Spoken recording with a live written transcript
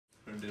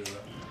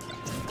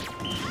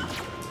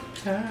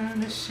turn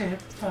the ship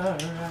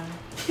around.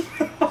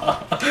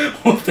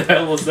 What the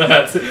hell was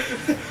that?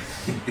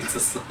 It's a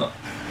song.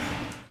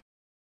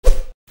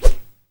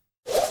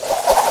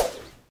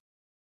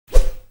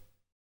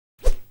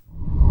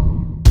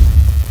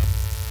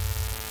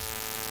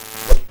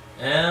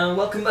 And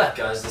welcome back,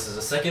 guys. This is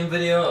the second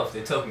video of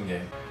the token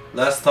game.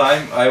 Last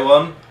time I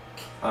won.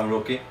 I'm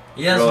rookie.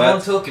 He has Go one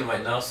ahead. token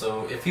right now,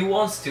 so if he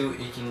wants to,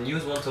 he can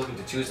use one token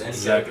to choose any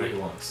character he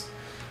wants.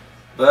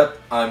 But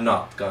I'm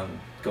not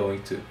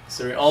going to.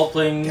 So we're all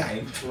playing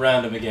Game.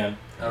 random again.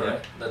 Alright,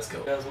 Yeah. let's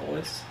go. As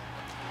always.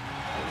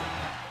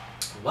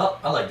 Well,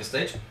 I like this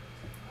stage.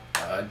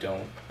 I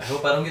don't. I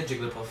hope I don't get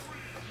Jigglypuff.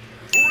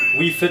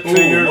 Wii Fit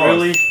Trainer, Marth.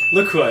 really?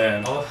 Look who I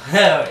am. Oh,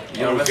 hell!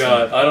 You're Oh messing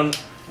god, I don't.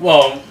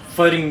 Well, I'm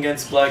fighting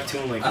against Black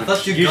Toon Link. I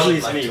thought you usually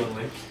got it's Black me. Toon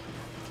Link.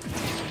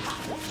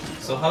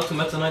 So how to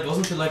Meta Knight?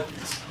 Wasn't he like...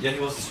 Yeah, he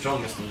was the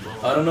strongest in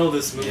Brawl. I don't know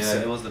this Yeah,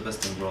 moveset. it was the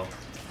best in Brawl.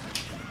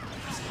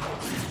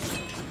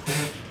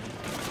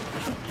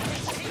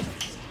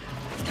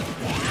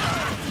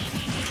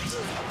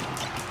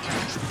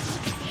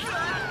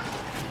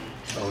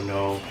 Oh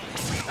no.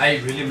 I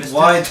really missed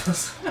Why it.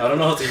 does I don't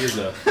know how to use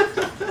that.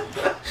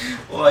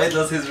 why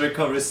does his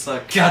recovery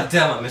suck? God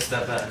damn, I missed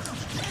that bad.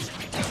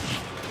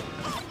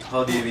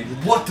 How do you even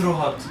hit? What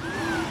Rohat?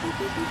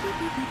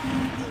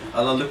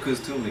 Allah, look who's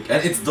Toomlik.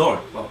 And it's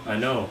dark. Wow. I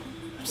know.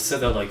 Just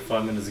said that like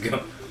 5 minutes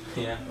ago.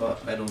 Yeah. Well,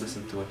 I don't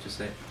listen to what you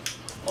say.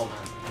 Oh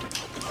man.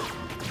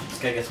 This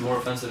guy gets more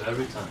offensive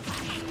every time.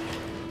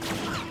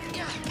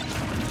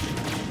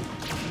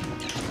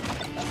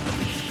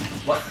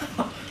 What?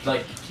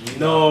 Like, you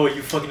No,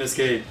 you fucking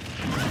escaped.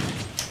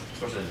 Of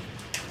course I did.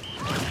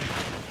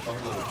 Oh,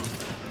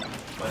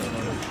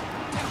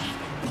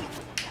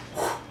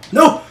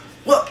 no. No!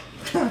 What?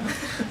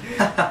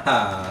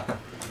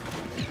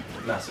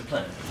 Master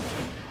plan.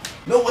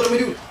 No, what do we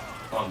do?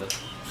 Oh, I'm dead.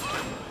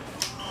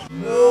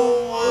 No,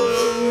 what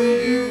do we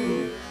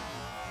do?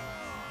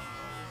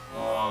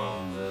 Oh,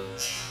 I'm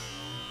dead.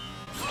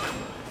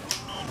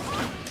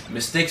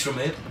 Mistakes were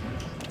made.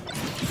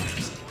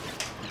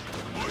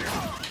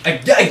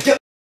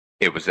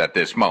 It was at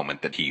this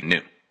moment that he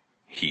knew.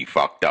 He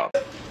fucked up.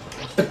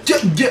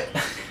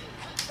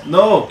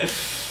 No!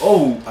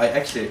 Oh, I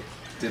actually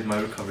did my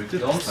recovery good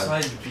Don't this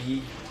time. side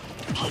B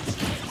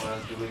while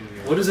doing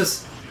your... What is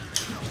this?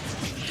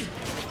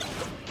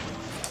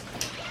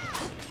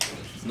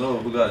 No,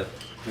 who got it?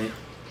 Me.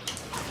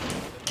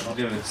 I'll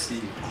give it a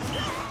C.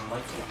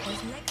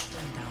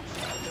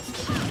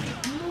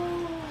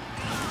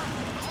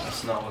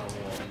 That's not what I want.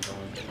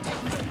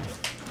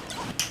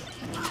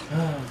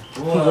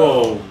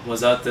 Whoa.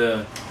 Was that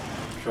the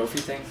trophy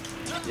thing?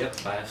 Yep,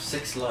 I have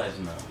 6 lives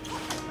now.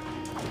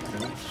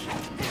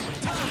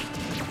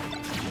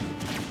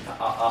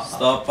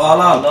 Stop,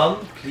 Allah!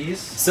 Alan, please.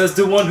 Says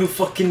the one who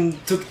fucking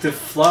took the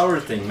flower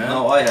thing, man.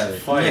 No, I have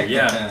it. Fire,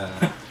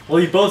 yeah. Well,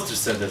 you both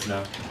just said this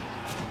now.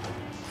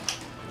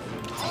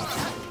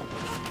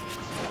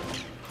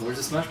 Where's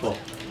the smash ball?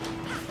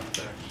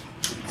 There.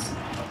 It's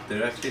up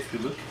there actually, if you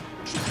look.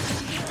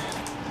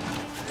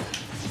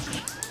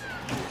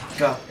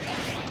 God.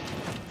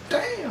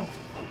 Damn!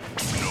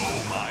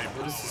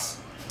 What is this?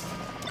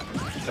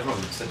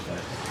 Everyone said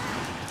that.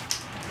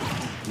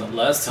 Not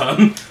last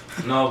time.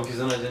 No, because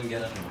then I didn't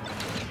get it.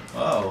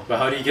 Wow. But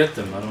how do you get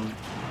them? I don't...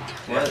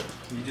 What?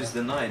 You just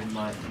denied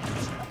my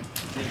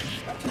thing.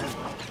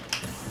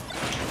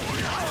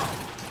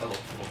 Hello.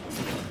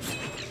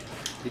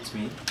 It's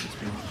me.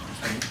 It's me.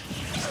 It's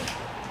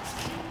me.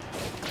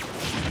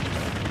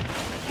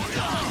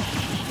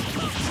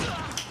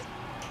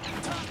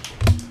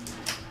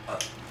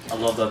 I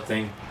love that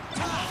thing.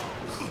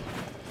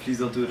 Please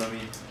don't do it on me.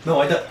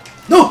 No, I don't.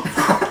 No!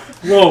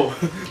 Whoa!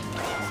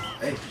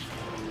 Hey.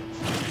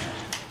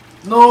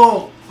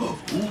 No!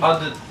 How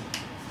did...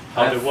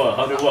 How did what?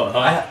 How did what?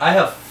 Huh? I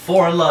have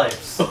 4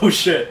 lives. Oh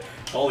shit!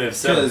 I only have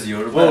 7. Because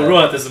you're Whoa, bad.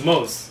 Rohat, that's the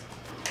most.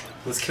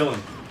 Let's kill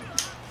him.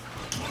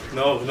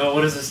 No, no,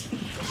 what is this?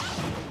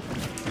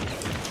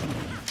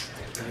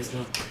 Guys,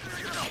 no.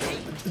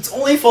 It's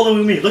only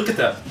following me, look at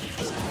that!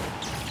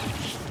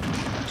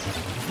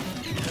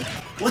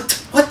 What?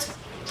 What?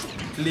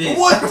 Please.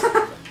 What?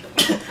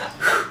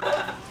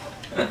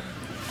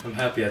 I'm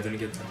happy I didn't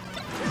get that.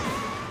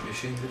 You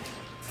shouldn't.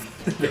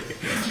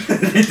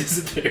 They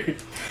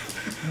disappeared.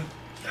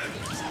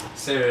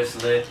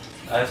 Seriously,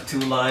 I have 2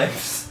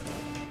 lives.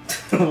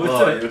 What,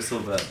 Oh, the, you're so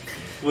bad.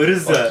 what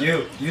is Fuck that?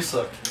 you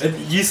suck. And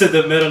you said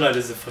that Meta Knight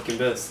is the fucking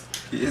best.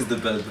 He is the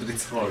best, but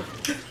it's hard.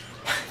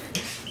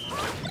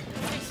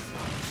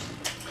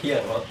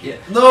 Yeah, well, yeah.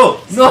 No!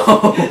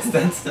 No!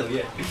 Stand still,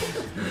 yeah.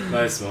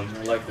 Nice one,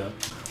 I like that.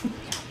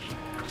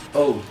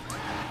 Oh.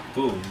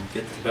 Boom.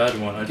 Get Bad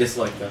one, I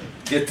dislike that.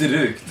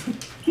 rukt.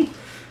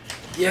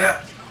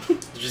 Yeah!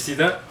 Did you see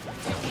that?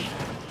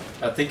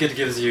 I think it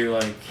gives you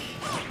like...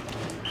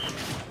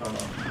 I don't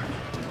know.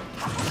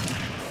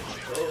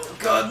 Oh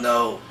god,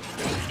 no!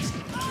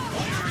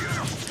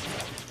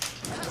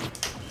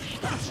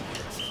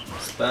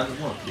 Spam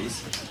more,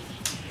 please.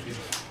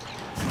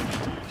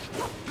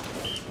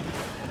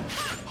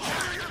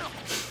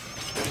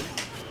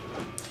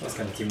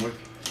 kind of teamwork.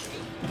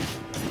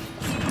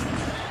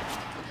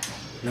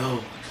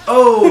 No.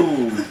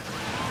 Oh!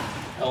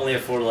 I only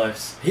have 4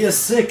 lives. He has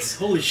 6!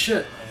 Holy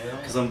shit!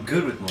 Because I'm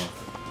good with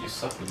Marth. You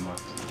suck with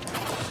Marth.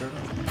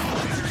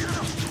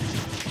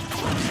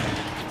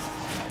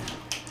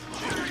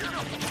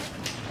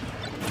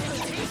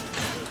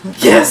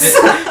 Yes!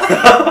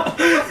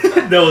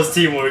 That was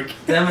teamwork.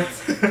 Damn it.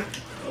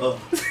 Oh.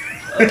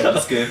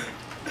 That's good.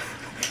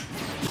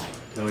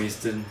 No, he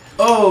didn't.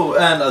 Oh,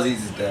 and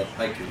Aziz is dead.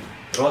 I killed him.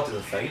 Bra till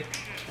the faggot.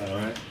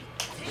 Alright.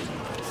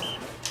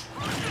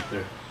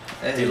 There.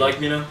 Hey. Do you like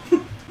me now?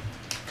 Oh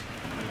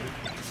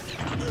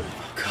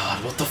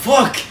God, what the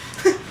fuck?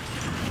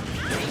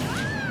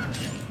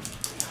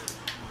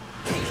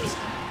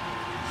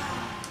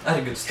 I had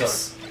a good start.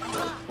 Yes.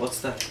 What's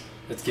that?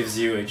 It gives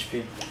you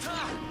HP.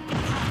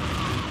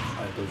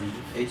 I believe.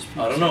 HP?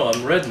 I don't know,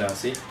 I'm red now,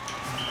 see?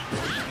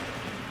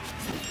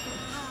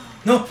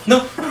 No, no!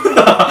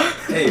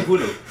 Hey,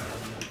 Hulu.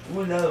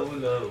 Hula,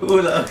 hula,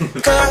 Hula.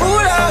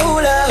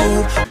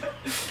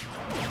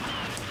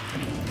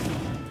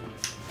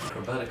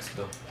 Acrobatics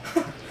though.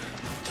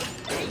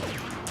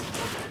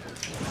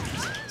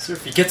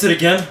 Surf, he gets it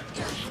again?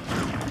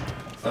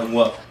 And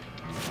what?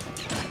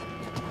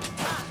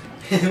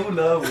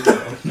 Hula,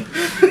 hula.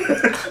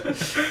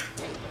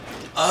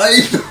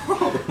 I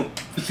know!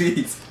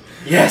 Please.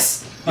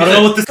 Yes! I don't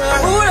know what this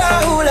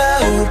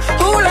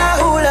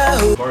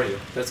Mario.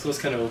 That goes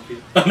kind of OP.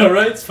 I know,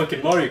 right? It's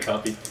fucking Mario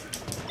copy.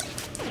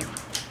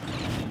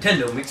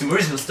 Nintendo makes some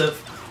original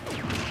stuff.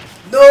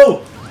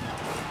 No!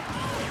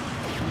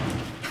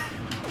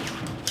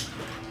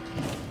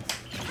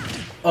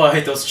 Oh, I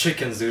hate those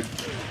chickens, dude.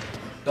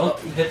 Don't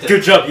hit it.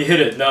 Good job, you hit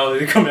it. Now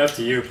they're coming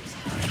after you.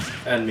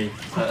 And me.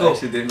 I Go.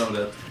 actually didn't know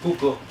that.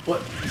 Puko.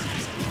 What?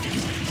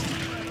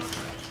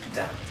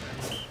 Damn.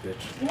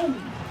 Bitch.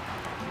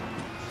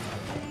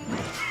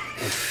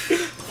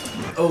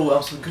 Oh,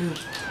 I'm so good.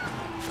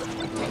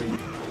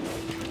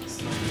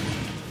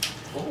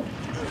 Oh.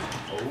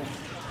 Oh.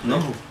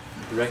 No.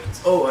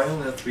 Direct. Oh, I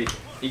only have 3.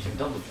 He can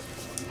double jump.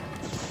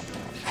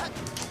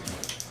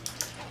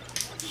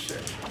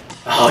 Shit.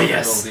 Oh,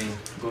 yes!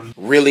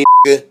 Really,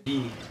 I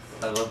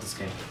love this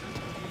game.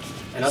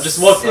 And I just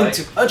walked Psych.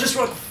 into. I just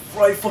walked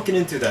right fucking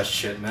into that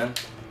shit, man.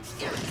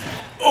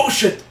 Oh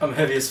shit! I'm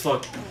heavy as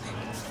fuck.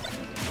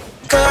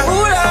 Just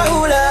hula,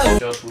 hula,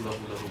 hula,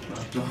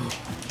 No. No!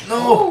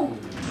 No!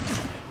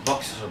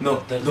 Boxes are No,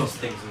 the deadliest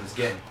things in this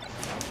game.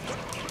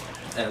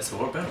 And so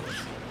war barrels.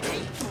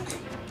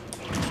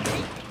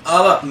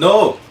 Allah,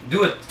 no!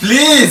 Do it!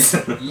 Please!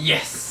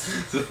 Yes!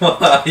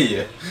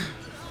 Why?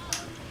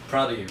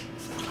 Proud of you.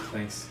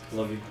 Thanks.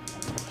 Love you.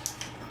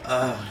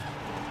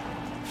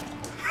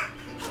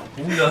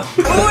 Hula.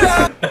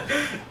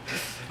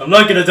 I'm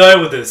not gonna die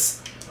with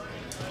this.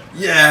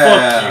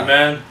 Yeah! Fuck you,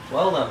 man.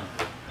 Well done.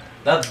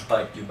 That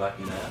bite you back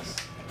in the ass.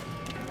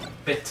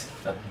 Bit.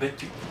 That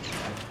bit you.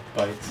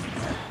 Bite.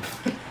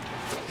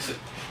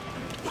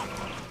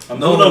 I'm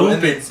No, hula and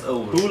hooping. it's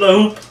over. Hula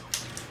hoop.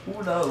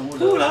 Hula, hula.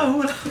 Hula,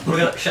 hula.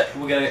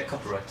 We're gonna get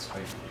copyrights,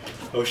 right?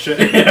 Oh shit.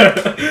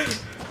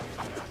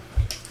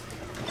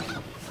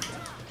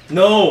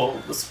 No!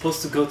 I was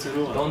supposed to go to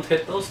Rua. Don't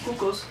hit those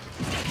cuckoos.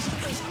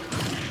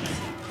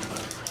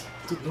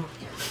 Dude, no.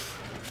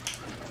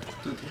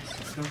 Do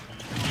this. No.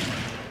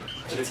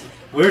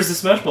 Where's the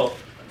smash ball?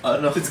 I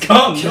don't know. It's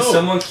gone! Can No!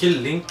 someone kill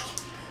Link?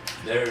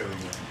 There we go.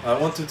 I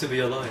want him to be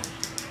alive.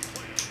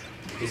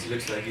 He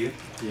looks like you.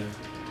 Yeah.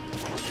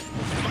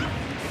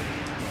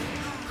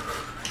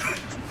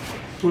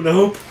 Hula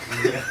hoop.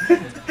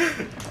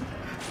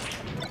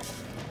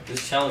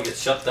 This channel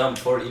gets shut down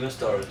before it even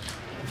started.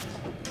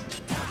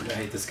 I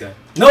hate this guy.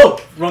 No!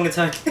 Wrong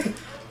attack.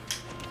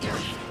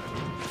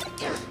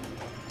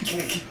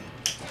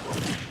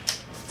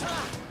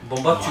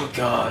 Bombachu. Oh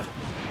god.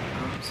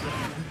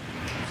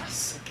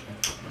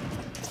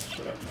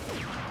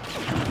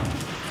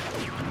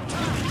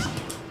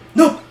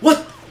 No! What?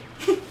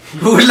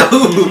 Hula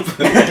hoop!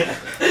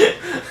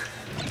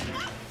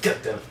 God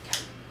damn it.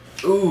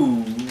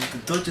 Ooh, the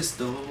dodges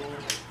though.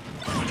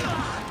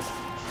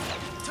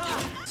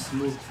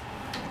 Smooth.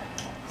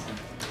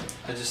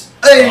 I just...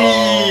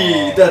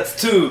 Hey! Oh. That's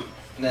 2!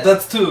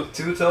 That's 2!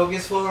 2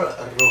 tokens for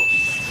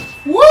Rocky.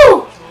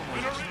 Woo!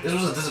 This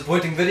was a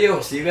disappointing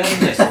video. See you guys in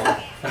the next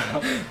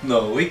one.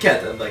 No, we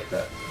can't end like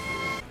that.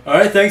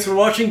 Alright, thanks for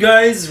watching,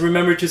 guys.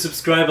 Remember to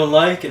subscribe and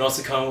like, and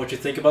also comment what you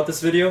think about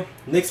this video.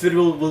 Next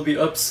video will be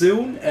up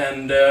soon,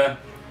 and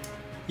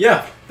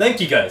yeah, thank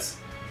you guys.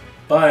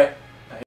 Bye.